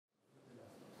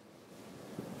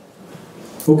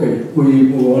Okay, we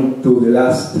move on to the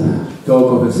last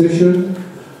talk of the session.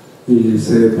 It is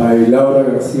by Laura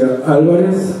Garcia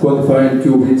Alvarez, Quantifying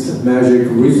Qubits Magic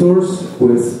Resource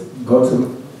with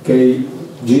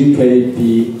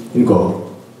GKP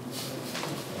encoding.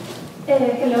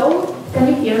 Hello, can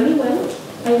you hear me well?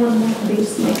 I want to move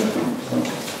this microphone.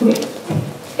 Okay.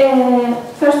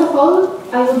 First of all,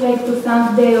 I would like to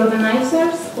thank the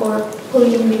organizers for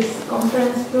putting this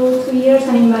conference through 2 years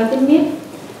and inviting me.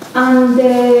 And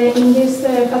in this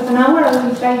half an hour, I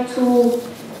will try to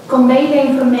convey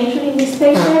the information in this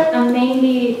paper and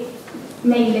mainly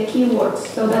make the keywords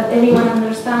so that everyone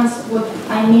understands what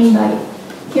I mean by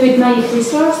qubit magic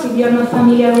resource, if you're not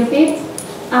familiar with it,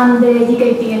 and the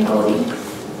GKP encoding.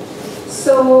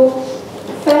 So,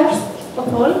 first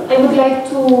of all, I would like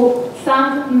to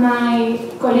thank my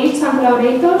colleagues and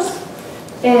collaborators,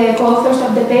 co-authors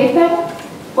of the paper,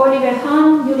 Oliver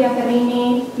Hahn, Julia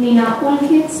Ferrini, Nina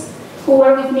Ulkits, who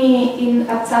were with me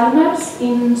at Chalmers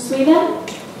in Sweden,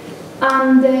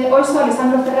 and also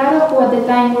Alessandro Ferraro, who at the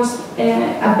time was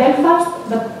at Belfast,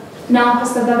 but now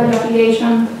has a double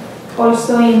affiliation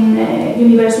also in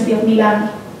University of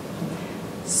Milan.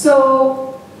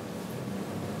 So,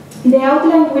 the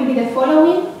outline will be the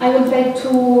following. I will try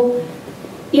to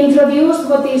introduce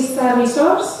what is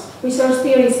resource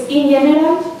theories in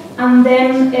general, and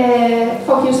then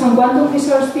focus on quantum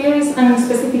resource theories and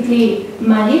specifically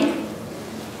magic.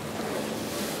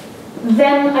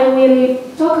 Then I will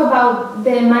talk about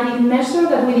the magic measure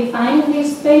that we define in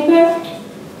this paper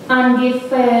and give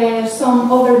some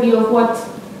overview of what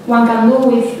one can do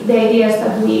with the ideas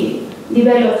that we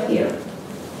developed here.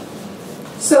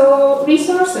 So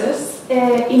resources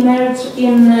emerge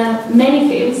in many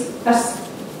fields as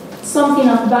something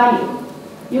of value.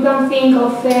 You can think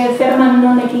of thermal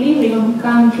non-equilibrium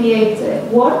can create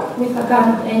work with a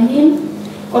Carnot engine,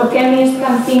 or chemists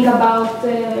can think about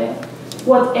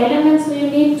what elements do you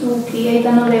need to create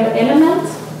another element.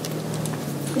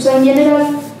 So in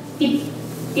general,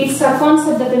 it's a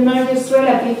concept that emerges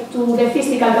relative to the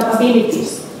physical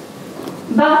capabilities.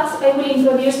 But I will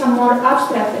introduce a more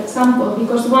abstract example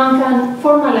because one can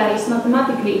formalize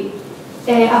mathematically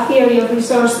a theory of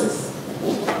resources.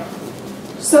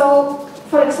 So,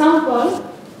 for example,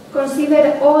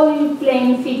 consider all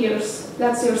plane figures,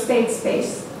 that's your state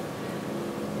space.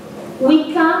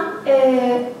 We can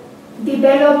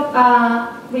develop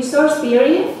a resource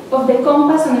theory of the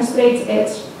compass and straight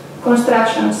edge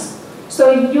constructions.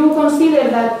 So if you consider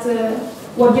that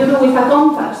what you do with a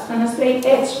compass and a straight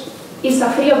edge is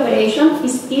a free operation,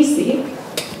 is easy,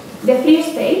 the free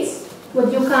states,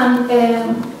 what you can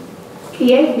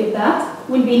create with that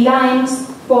will be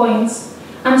lines, points,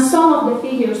 and some of the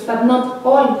figures, but not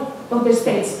all of the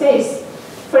state space.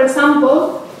 For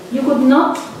example, you could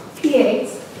not create,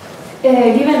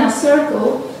 given a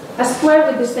circle, a square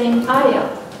with the same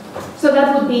area. So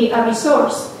that would be a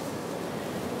resource.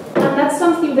 And that's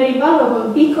something very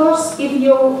valuable because if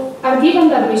you are given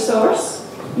that resource,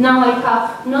 now I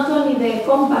have not only the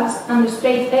compass and the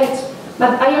straight edge,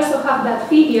 but I also have that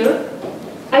figure,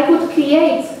 I could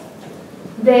create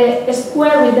the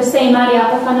square with the same area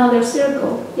of another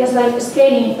circle, just like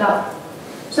scaling it up.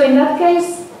 So in that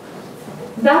case,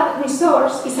 that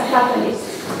resource is a catalyst.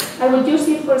 I would use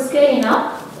it for scaling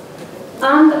up,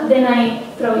 and then I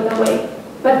throw it away.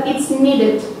 But it's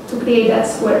needed to create that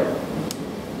square.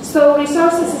 So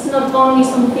resources is not only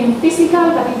something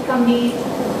physical, but it can be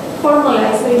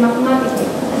formalized very mathematically.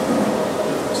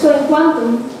 So in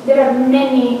quantum, there are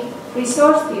many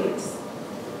resource theories.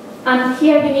 And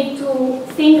here you need to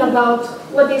think about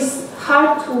what is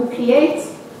hard to create,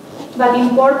 but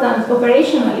important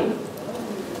operationally.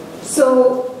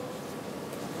 So,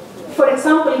 for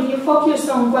example, if you focus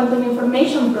on quantum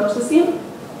information processing,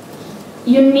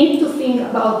 you need to think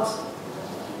about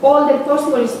all the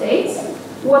possible states,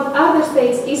 what are the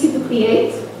states easy to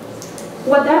create,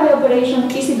 what are the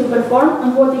operations easy to perform,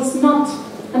 and what is not.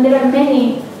 And there are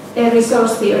many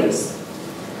resource theories.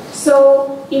 So,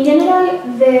 in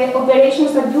general, the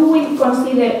operations that you will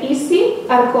consider easy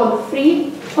are called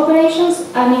free operations,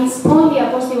 and it's only a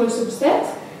possible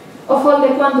subset of all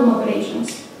the quantum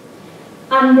operations.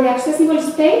 And the accessible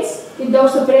states with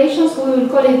those operations, we will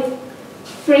call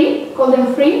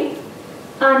them free,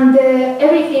 and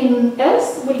everything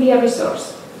else will be a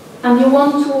resource. And you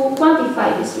want to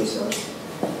quantify this resource.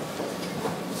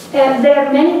 There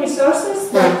are many resources,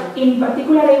 but in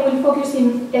particular I will focus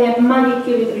in magic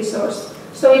qubit resource.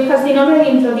 So it has been already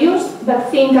introduced,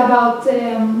 but think about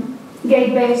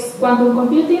gate-based quantum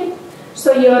computing.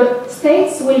 So your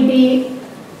states will be,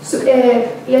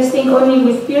 let's think only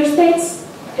with pure states,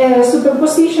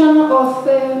 superposition of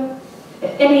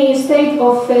any state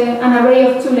of an array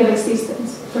of two-level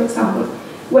systems, for example,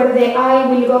 where the I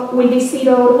will be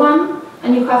 0 or 1,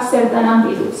 and you have certain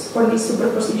amplitudes for this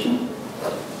superposition.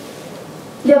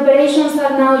 The operations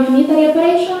are now unitary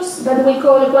operations that we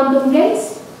call quantum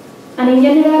gates, and in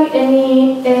general,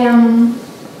 any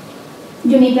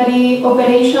unitary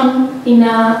operation in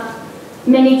a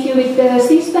many-qubit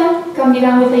system can be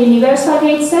done with a universal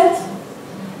gate set.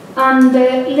 And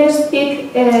let's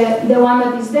pick the one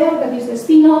that is there, that is the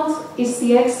C0, is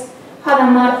CX,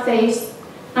 Hadamard phase,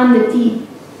 and the T.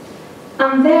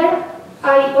 And there,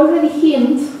 I already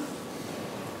hint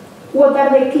what are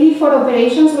the Clifford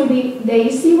operations will be the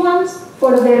easy ones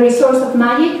for the resource of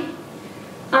magic,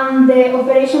 and the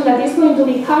operation that is going to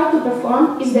be hard to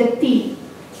perform is the T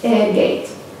gate.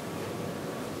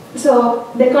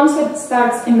 So the concept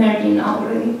starts emerging now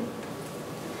already.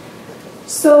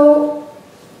 So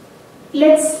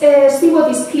let's see what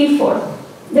is Clifford.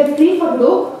 The Clifford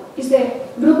group is the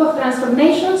group of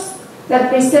transformations that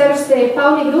preserves the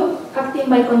Pauli group acting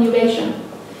by conjugation.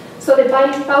 So the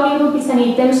Pauli group is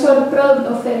any tensor product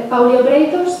of Pauli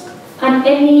operators, and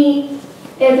any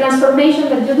transformation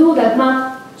that you do that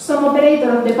map some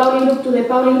operator of the Pauli group to the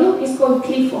Pauli group is called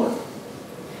Clifford.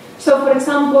 So for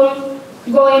example,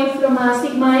 going from a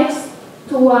sigma x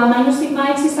to a minus sigma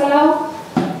x is allowed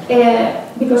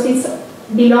because it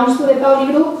belongs to the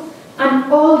Pauli group,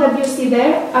 and all that you see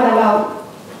there are allowed.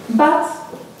 But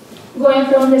going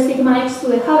from the sigma x to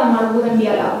the Hadamard wouldn't be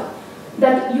allowed.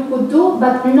 That you could do,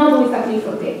 but not with a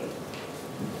Clifford gate.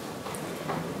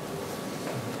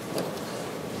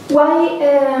 Why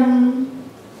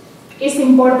is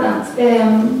important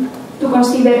to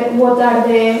consider what are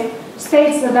the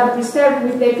states that are preserved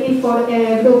with the Clifford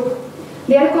group?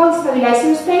 They are called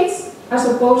stabilizer states as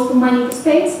opposed to magic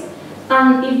states,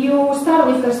 and if you start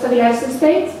with a stabilizer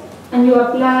state and you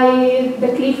apply the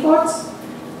Cliffords,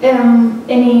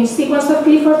 any sequence of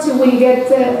Cliffords, you will get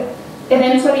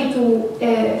eventually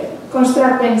to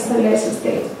construct a stabilizer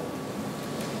state.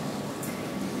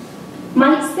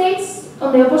 Magic states,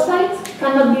 on the opposite,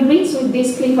 cannot be reached with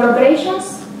these Clifford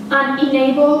operations and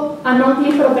enable a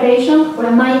non-Clifford operation or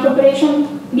a magic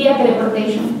operation via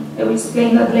teleportation. I will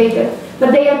explain that later,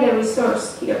 but they are the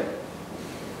resource here.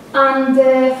 And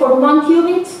for one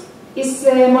qubit, it's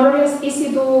more or less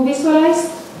easy to visualize.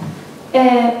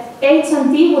 H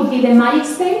and T would be the magic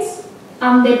states,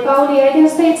 and the Pauli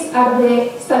eigenstates are the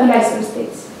stabilizer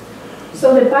states.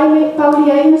 So the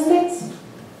Pauli eigenstates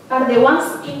are the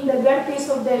ones in the vertex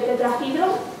of the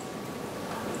tetrahedron,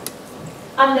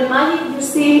 and the magic you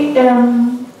see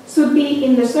should be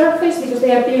in the surface because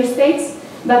they are pure states,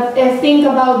 but think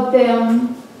about the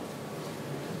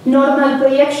normal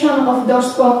projection of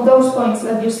those points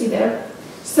that you see there.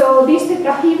 So this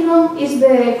tetrahedron is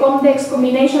the convex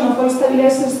combination of all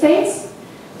stabilizer states,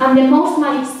 and the most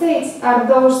magic states are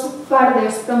those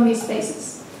farthest from these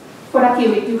spaces. For a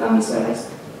qubit, you can visualize.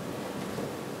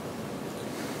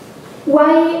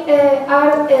 Why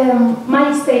are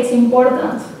magic states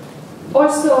important?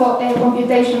 Also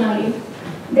computationally.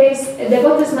 There is the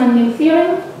Gottesman-Kitaev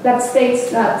theorem that states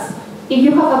that if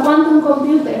you have a quantum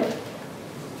computer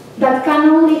that can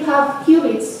only have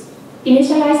qubits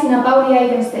initialized in a Pauli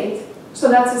eigenstate, so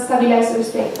that's a stabilizer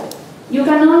state, you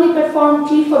can only perform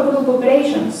Clifford group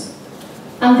operations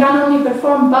and can only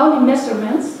perform Pauli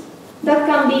measurements that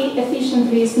can be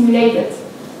efficiently simulated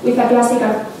with a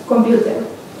classical computer.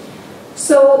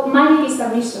 So magic is a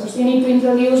resource. You need to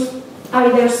introduce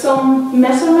either some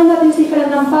measurement that is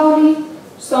different than Pauli,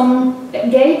 some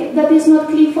gate that is not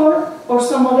Clifford, or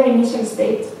some other initial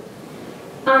state.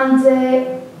 And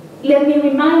let me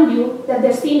remind you that the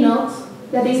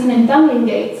C0, that is an entangling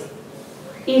gate,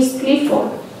 is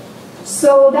Clifford.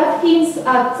 So that hints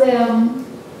at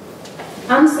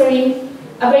answering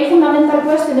a very fundamental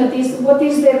question, that is, what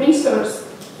is the resource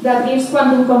that gives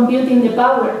quantum computing the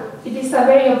power? It is a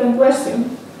very open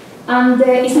question. And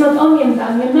it's not only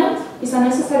entanglement, it's a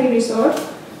necessary resource,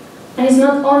 and it's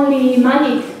not only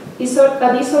magic,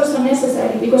 but it's also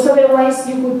necessary, because otherwise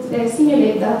you could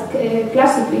simulate that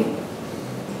classically.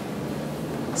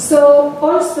 So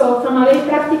also, from a very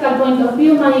practical point of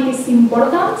view, magic is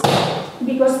important,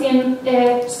 because in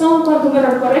some quantum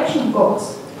error correction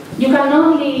codes, you can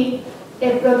only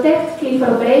protect Clifford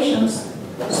operations.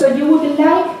 So you would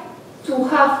like to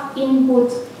have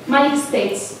input magic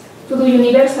states to do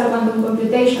universal quantum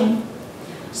computation.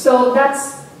 So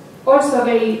that's also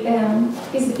very,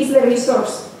 is the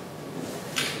resource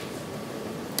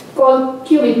called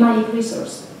qubit magic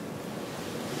resource.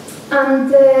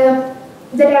 And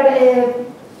there are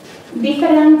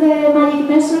different magic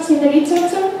measures in the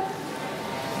literature.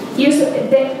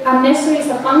 A measure is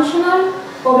a functional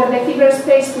over the Hilbert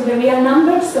space to the real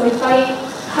number. So if I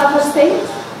have a state,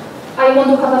 I want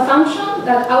to have a function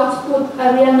that outputs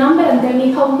a real number and tell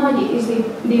me how magic is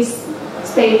this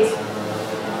state.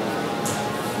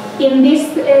 In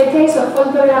this case of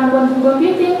fault-tolerant quantum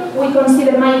computing, we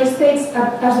consider magic states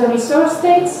as the resource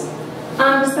states,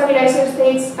 and the stabilizer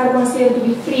states are considered to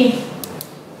be free.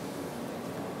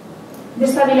 The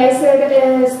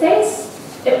stabilizer states,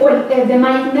 the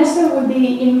magic measure will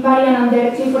be invariant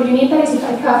under Clifford unitaries. If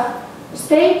I have a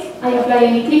state, I apply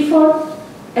any Clifford,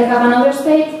 I have another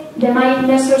state, the magic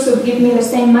measure should give me the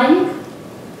same magic.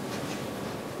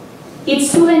 It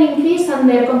shouldn't increase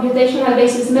under computational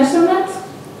basis measurement,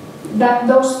 that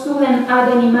those shouldn't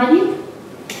add any magic.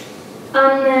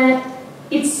 And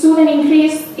it shouldn't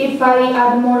increase if I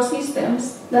add more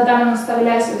systems that are on a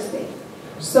stabilizer state.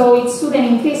 So it shouldn't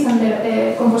increase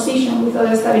under composition with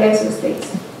other stabilizer states.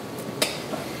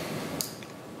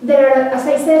 There are, as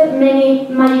I said, many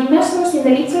magic measures in the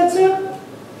literature.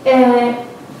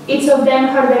 Each of them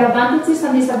have their advantages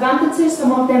and disadvantages.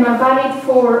 Some of them are valid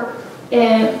for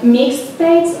mixed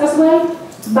states as well.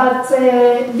 But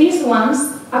these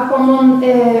ones, a common,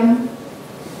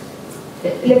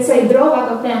 let's say,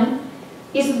 drawback of them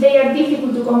is they are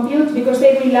difficult to compute because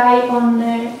they rely on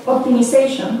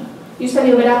optimization,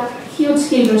 usually over a huge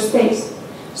Hilbert space.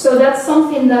 So that's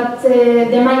something that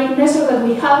the magic measure that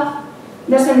we have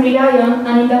doesn't rely on,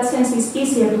 and in that sense is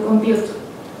easier to compute.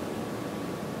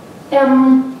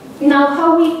 Now,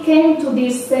 how we came to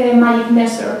this magic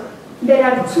measure? There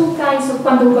are two kinds of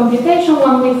quantum computation,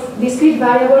 one with discrete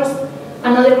variables,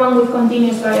 another one with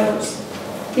continuous variables.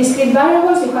 Discrete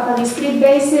variables, you have a discrete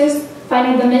basis,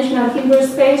 finite dimensional Hilbert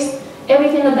space.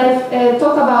 Everything that I've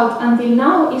talked about until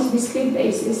now is discrete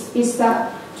basis, is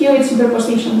qubit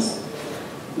superpositions.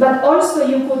 But also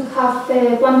you could have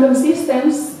quantum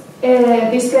systems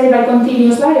described by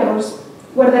continuous variables,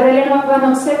 where the relevant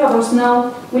observables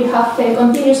now will have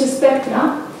continuous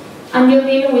spectra, and you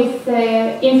deal with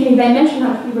infinite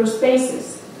dimensional Hilbert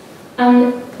spaces.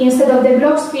 And instead of the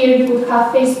block sphere, you could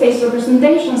have phase space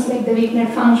representations like the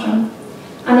Wigner function,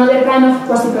 and other kind of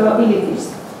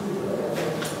quasi-probabilities.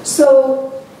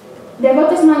 So the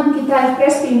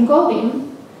Gottesman-Kitaev-Preskill encoding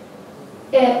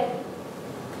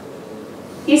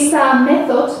is a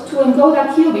method to encode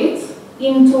a qubit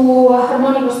into a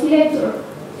harmonic oscillator.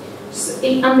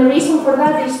 And the reason for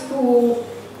that is to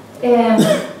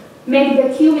make the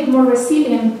qubit more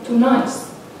resilient to noise.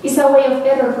 It's a way of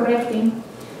error correcting.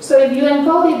 So if you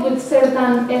encode it with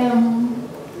certain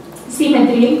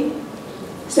symmetry,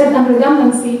 certain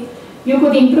redundancy, you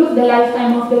could improve the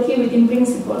lifetime of the qubit in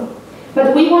principle.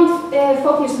 But we won't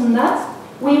focus on that.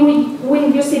 We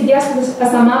use it just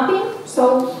as a mapping.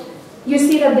 So you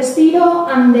see that the 0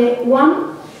 and the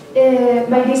 1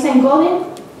 by this encoding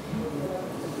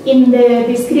in the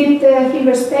discrete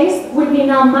Hilbert space will be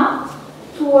now mapped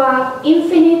to an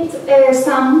infinite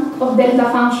sum of delta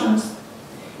functions.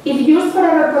 If used for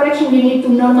error correction, you need to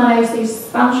normalize these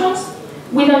functions.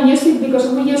 We don't use it because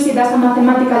we use it as a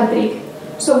mathematical trick.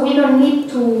 So we don't need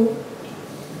to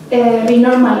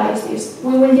renormalize this.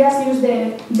 We will just use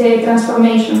the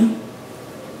transformation.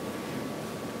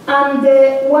 And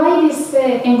why this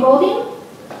encoding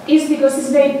is because it's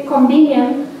very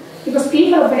convenient, because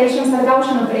Clifford operations are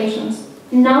Gaussian operations.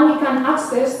 Now we can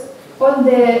access all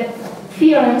the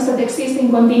theorems that exist in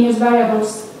continuous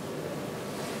variables.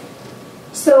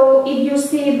 So if you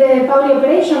see the Pauli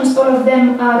operations, all of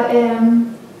them are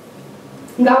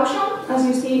Gaussian. As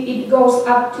you see, it goes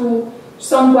up to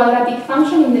some quadratic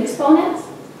function in the exponent.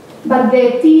 But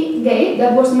the T gate,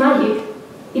 that was magic,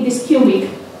 it is cubic.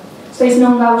 So it's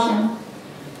non-Gaussian.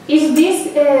 It's this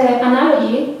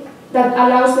analogy that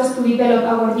allows us to develop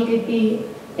our DKP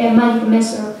magic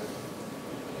measure.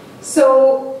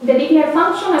 So the Wigner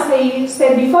function, as I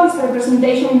said before, is a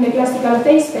representation in the classical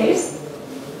phase space,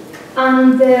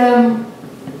 and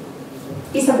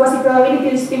is a quasi-probability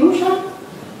distribution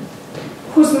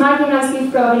whose marginals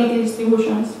give probability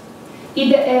distributions.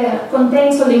 It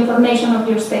contains all the information of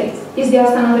your state. It's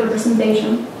just another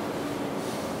representation.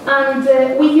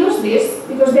 And we use this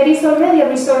because there is already a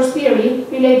resource theory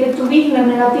related to Wigner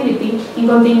negativity in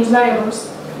continuous variables.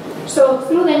 So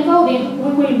through the encoding,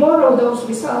 we will borrow those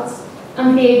results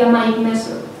and create a magic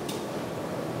measure.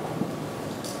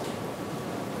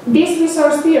 This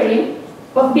resource theory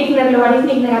of Wigner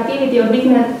logarithmic negativity or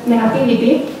Wigner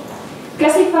negativity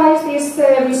classifies these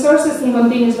resources in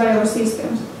continuous variable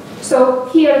systems. So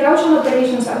here Gaussian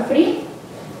operations are free,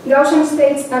 Gaussian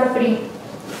states are free,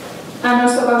 and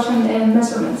also Gaussian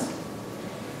measurements.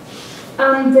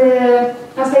 And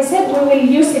as I said, we will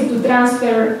use it to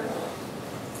transfer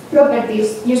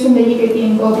properties using the GKP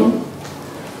encoding.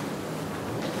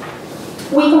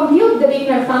 We compute the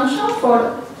Wigner function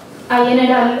for a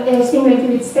general single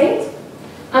qubit state,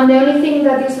 and the only thing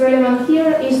that is relevant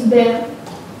here is this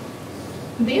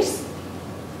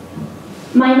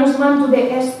 -1 to the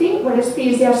st, where st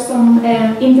is just some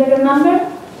integer number,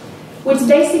 which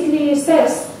basically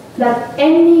says that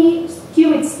any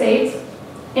qubit state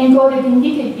encoded in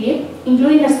GKP,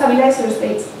 including stabilizer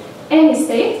states, any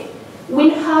state,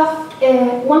 will have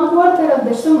 1/4 of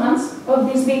the summands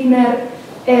of this Wigner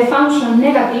function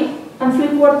negative and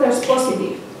 3/4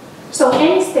 positive. So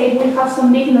any state will have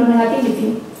some Wigner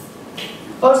negativity,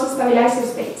 also stabilizer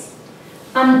states.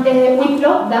 And we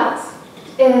plot that,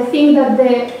 think that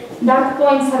the dark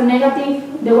points are negative,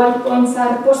 the white points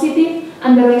are positive,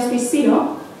 and the rest is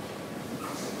 0.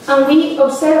 And we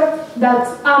observe that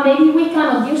maybe we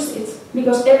cannot use it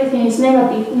because everything is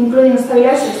negative, including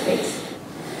stabilizer states.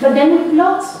 But then we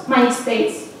plot magic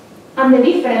states, and the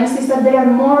difference is that there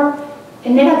are more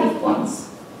negative points.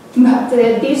 But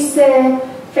this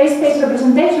phase space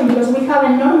representation, because we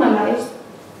haven't normalized,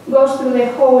 goes through the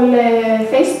whole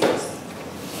phase space.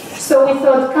 So we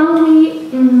thought, can we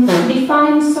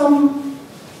define some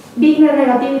Wigner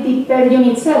negativity per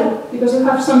unit cell, because you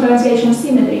have some translation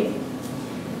symmetry.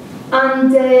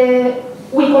 And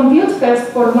we compute first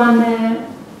for one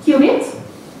qubit,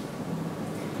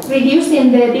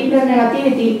 reducing the Wigner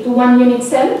negativity to 1 unit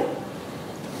cell.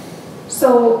 So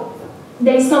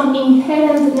there is some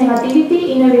inherent negativity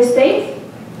in every state,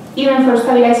 even for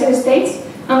stabilizer states,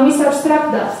 and we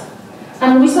subtract that.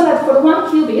 And we saw that for 1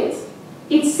 qubit,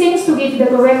 it seems to give the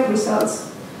correct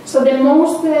results. So the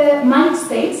most magic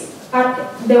states are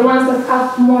the ones that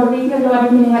have more Wigner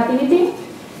logarithmic negativity,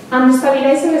 and the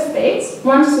stabilizer states,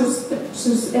 once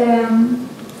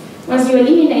you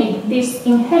eliminate this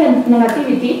inherent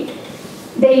negativity,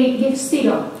 they give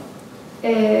 0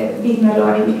 Wigner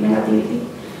logarithmic negativity.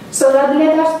 So that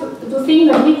led us to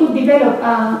think that we could develop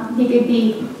a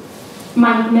GKP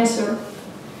magic measure.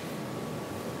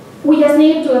 We just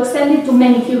needed to extend it to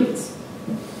many qubits,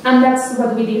 and that's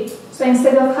what we did. So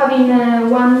instead of having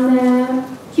one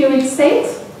qubit state,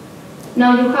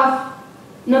 now you have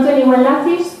not only one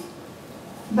lattice,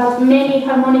 but many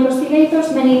harmonic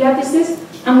oscillators, many lattices,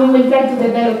 and we will try to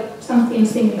develop something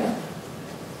similar.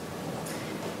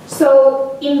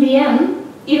 So in the end,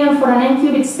 even for an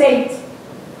n-qubit state,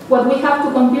 what we have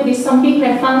to compute is some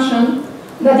Wigner function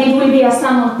that it will be a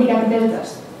sum of Dirac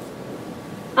deltas.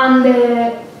 And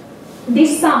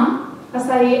this sum, as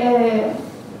I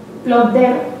plot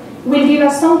there, will give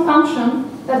us some function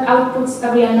that outputs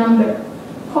a real number,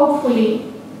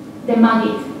 hopefully the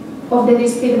magic of the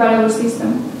discrete variable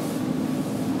system.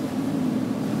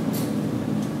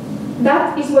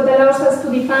 That is what allows us to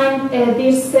define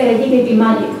this GKP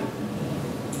magic.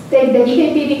 Take the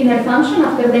GKP Wigner function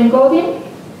after the encoding,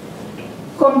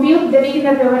 compute the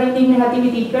Wigner logarithmic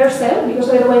negativity per cell, because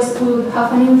otherwise we would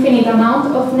have an infinite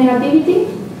amount of negativity,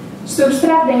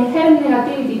 subtract the inherent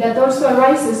negativity that also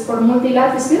arises for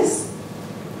multilattices,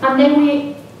 and then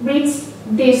we reach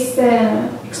this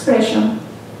expression.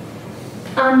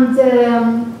 And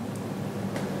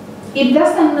it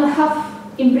doesn't have,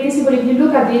 in principle, if you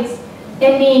look at it,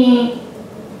 any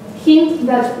hint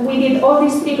that we did all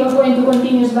this trick of going to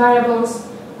continuous variables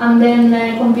and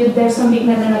then compute there some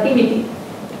Wigner negativity.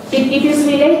 It is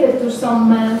related to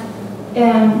some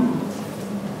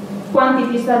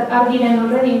quantities that are given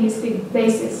already in discrete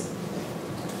basis.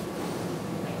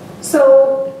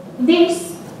 So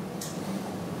this,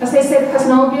 as I said, has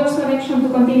no obvious connection to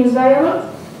continuous variable,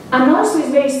 and also is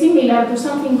very similar to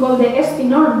something called the ST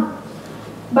norm.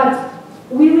 But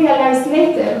we realized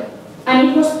later, and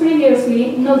it was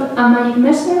previously not a magic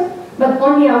measure, but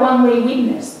only a one-way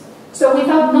witness. So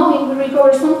without knowing, we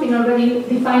recover something already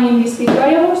defining discrete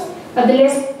variables, but the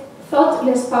less thought,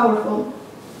 less powerful.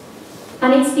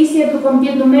 And it's easier to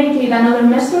compute numerically than other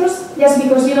measures, just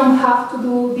because you don't have to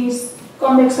do this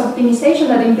convex optimization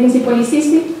that in principle is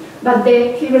easy, but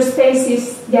the Hilbert space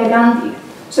is gigantic.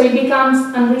 So it becomes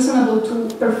unreasonable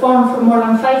to perform for more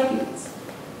than 5 qubits.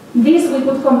 This we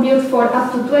could compute for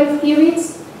up to 12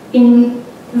 qubits in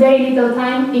very little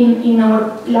time in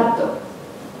our laptop.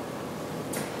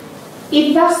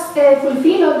 It does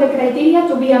fulfill all the criteria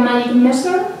to be a magic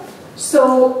measure.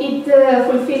 So it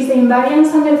fulfills the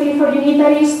invariance under Clifford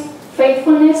unitaries,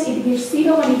 faithfulness, it gives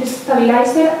 0 when it is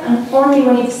stabilizer and only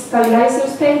when it is stabilizer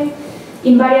state,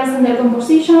 invariance under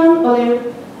composition, other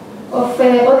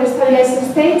stabilizer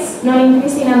states,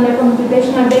 non-increasing under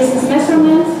computational basis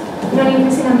measurement,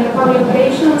 non-increasing under Pauli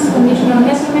operations, conditional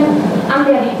measurement, and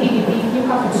the additivity. You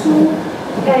have a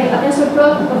tensor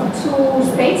product of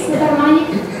 2 states that are magic,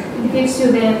 it gives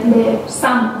you the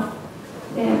sum of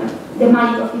the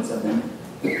magic of each of them.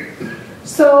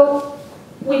 So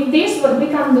with this, what we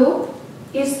can do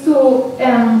is to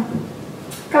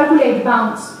calculate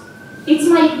bounds. Each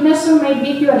magic measure may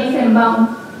give you a different bound.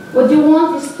 What you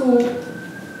want is to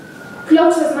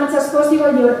close as much as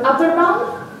possible your upper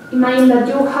bound. Imagine that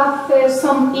you have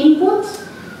some input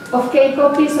of k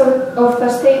copies of the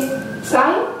state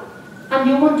psi, and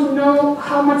you want to know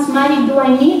how much magic do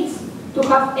I need to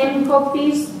have n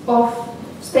copies of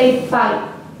state phi.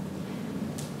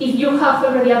 If you have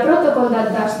already a protocol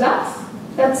that does that,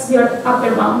 that's your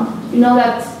upper bound. You know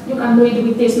that you can do it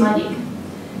with this magic.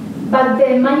 But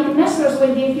the magic measures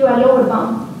will give you a lower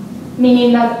bound,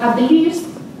 meaning that at least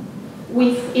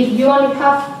if you only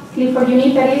have Clifford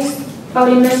unitaries,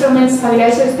 Pauli measurements,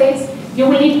 stabilizer states, you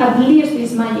will need at least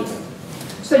this magic.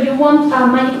 So you want a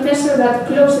magic measure that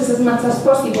closes as much as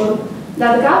possible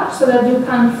that gap so that you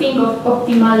can think of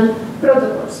optimal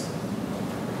protocols.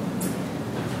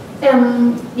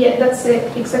 Yeah, that's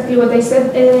exactly what I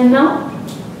said now.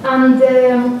 And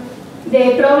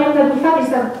the problem that we have is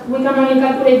that we can only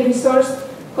calculate resource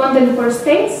content for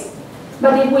states,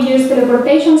 but if we use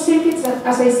teleportation circuits,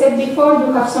 as I said before,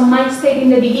 you have some magic state in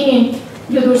the beginning,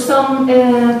 you do some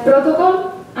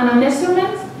protocol and a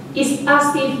measurement, it's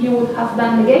as if you would have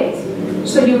done the gate.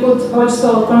 So you could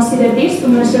also consider this to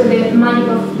measure the magic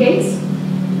of gates.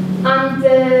 And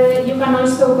you can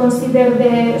also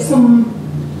consider some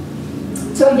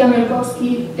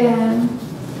Choi-Jamelkowski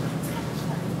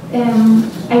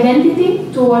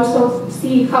identity to also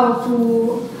see how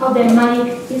the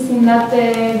magic is in that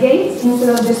gate instead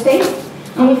of the state.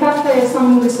 And we have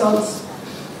some results.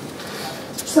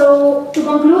 So to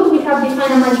conclude, we have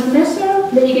defined a magic measure,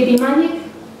 the GKP magic,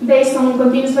 based on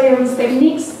continuous variables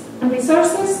techniques and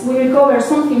resources. We recover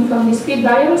something from discrete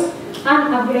variables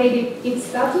and upgrade its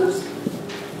status.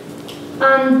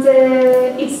 And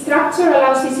its structure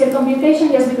allows easier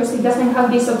computation just because it doesn't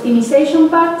have this optimization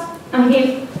part and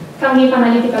can give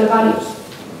analytical values.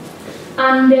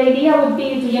 And the idea would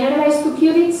be to generalize to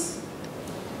qubits,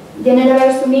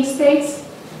 generalize to mixed states,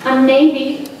 and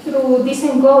maybe through these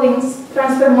encodings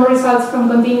transfer more results from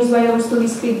continuous variables to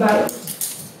discrete variables.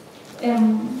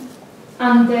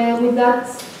 And with that,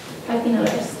 I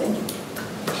finalize. Thank you.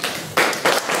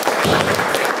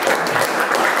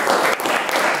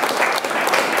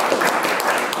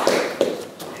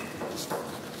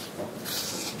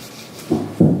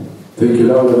 Thank you,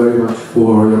 Laura, very much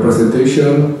for your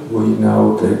presentation. We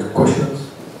now take questions.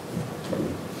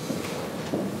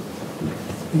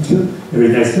 Thank you. Very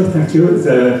nice talk. Thank you.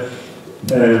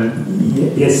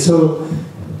 Yes. So,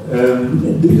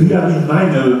 do you have in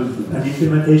mind an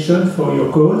implementation for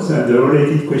your codes? And the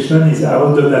related question is,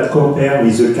 how does that compare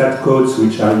with the CAD codes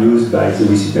which are used by the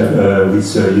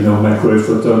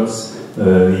microphotons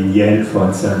in Yale, for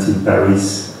instance, in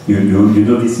Paris? You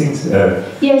know these things?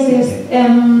 Yes.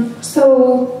 So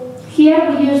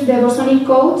here we use the bosonic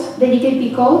code, the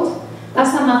GKP code,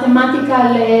 as a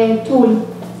mathematical tool.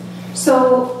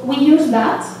 So we use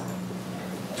that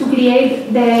to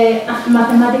create the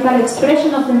mathematical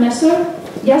expression of the measure,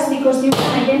 just because you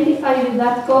can identify with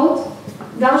that code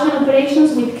Gaussian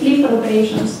operations with Clifford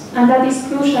operations, and that is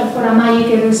crucial for a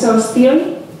magic resource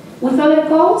theory. With other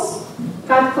codes,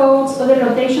 CAD codes, other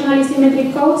rotational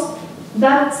asymmetric codes,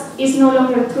 that is no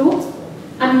longer true,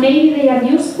 and maybe they are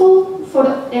useful for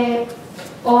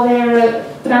other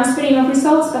transferring of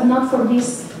results, but not for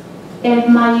this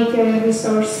magic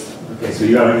resource. Okay, so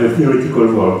you are in the theoretical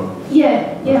world.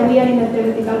 Yeah, we are in the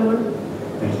theoretical world.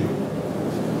 Thank you.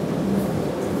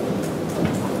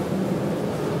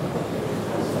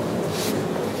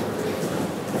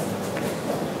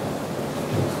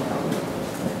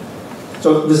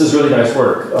 So this is really nice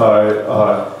work.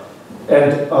 Do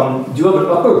you have an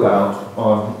upper bound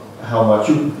on how much?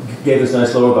 You gave this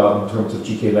nice lower bound in terms of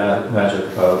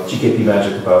GKP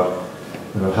magic about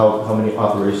how many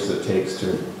operations it takes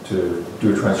to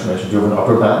do a transformation. Do you have an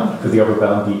upper bound? Could the upper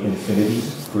bound be infinity,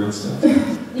 for instance?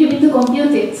 You need to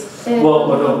compute it. Do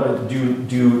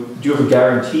you have a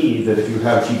guarantee that if you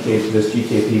have this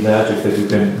GKP magic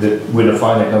that with a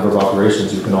finite number of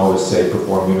operations you can always say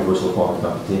perform universal quantum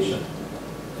computation?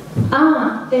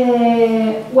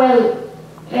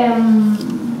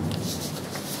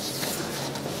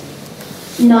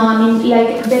 No, I mean,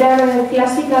 like, there are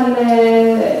classical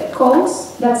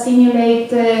codes that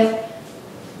simulate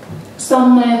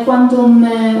some quantum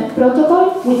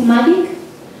protocol with magic,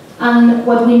 and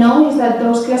what we know is that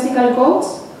those classical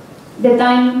codes, the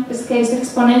time scales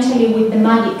exponentially with the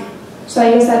magic. So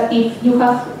I guess that if you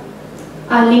have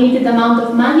a limited amount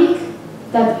of magic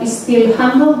that is still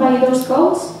handled by those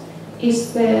codes,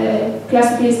 is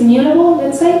classically simulable,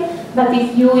 let's say, but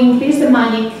if you increase the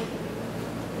magic,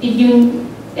 if you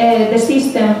the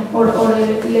system or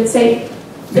let's say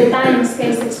the time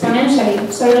scales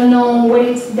exponentially. So I don't know where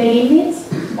it's the limit,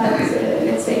 but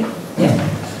let's say, yeah.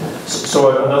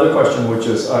 So another question, which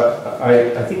is,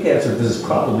 I think the answer to this is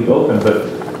probably open, but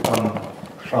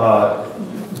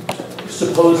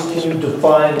suppose, can you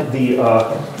define the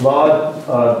log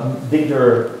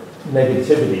Wigner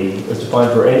negativity as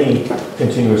defined for any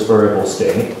continuous variable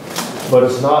state, but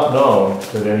it's not known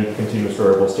that any continuous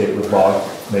variable state with log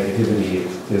negativity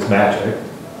is magic.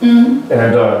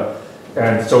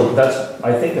 And so that's,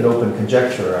 I think, an open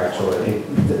conjecture, actually.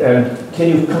 And can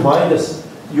you combine this?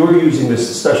 You're using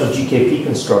this special GKP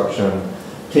construction.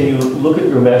 Can you look at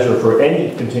your measure for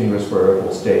any continuous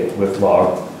variable state with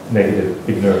log negative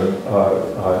Wigner,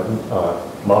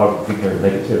 log Wigner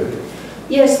negativity?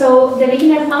 Yes, so the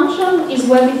Wigner function is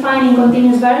well defined in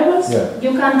continuous variables. Yeah.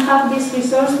 You can have this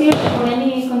resource theory for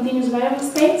any continuous variable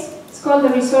states. It's called the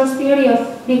resource theory of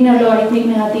Wigner logarithmic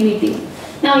negativity.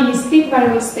 Now, in discrete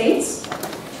variable states,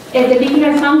 the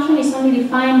Wigner function is only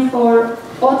defined for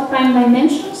odd prime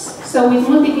dimensions. So with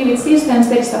multi-qubit systems,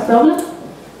 there is a problem.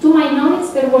 To my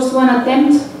knowledge, there was one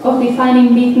attempt of defining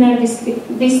Wigner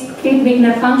discrete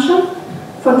Wigner function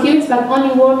for qubits, but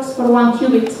only works for one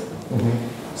qubit.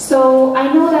 So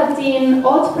I know that in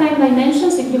odd prime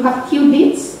dimensions, if you have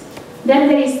qubits, then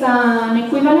there is an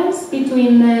equivalence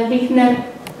between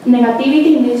Wigner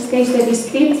negativity, in this case the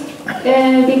discrete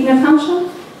Wigner function,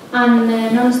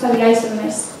 and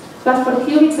non-stabilizerness. But for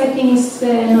qubits, I think it's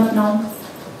not known,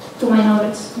 to my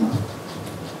knowledge. No.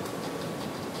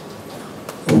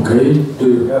 Okay,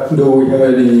 do we have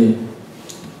any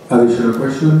additional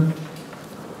question?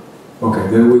 Okay,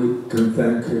 then we can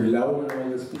thank Laura.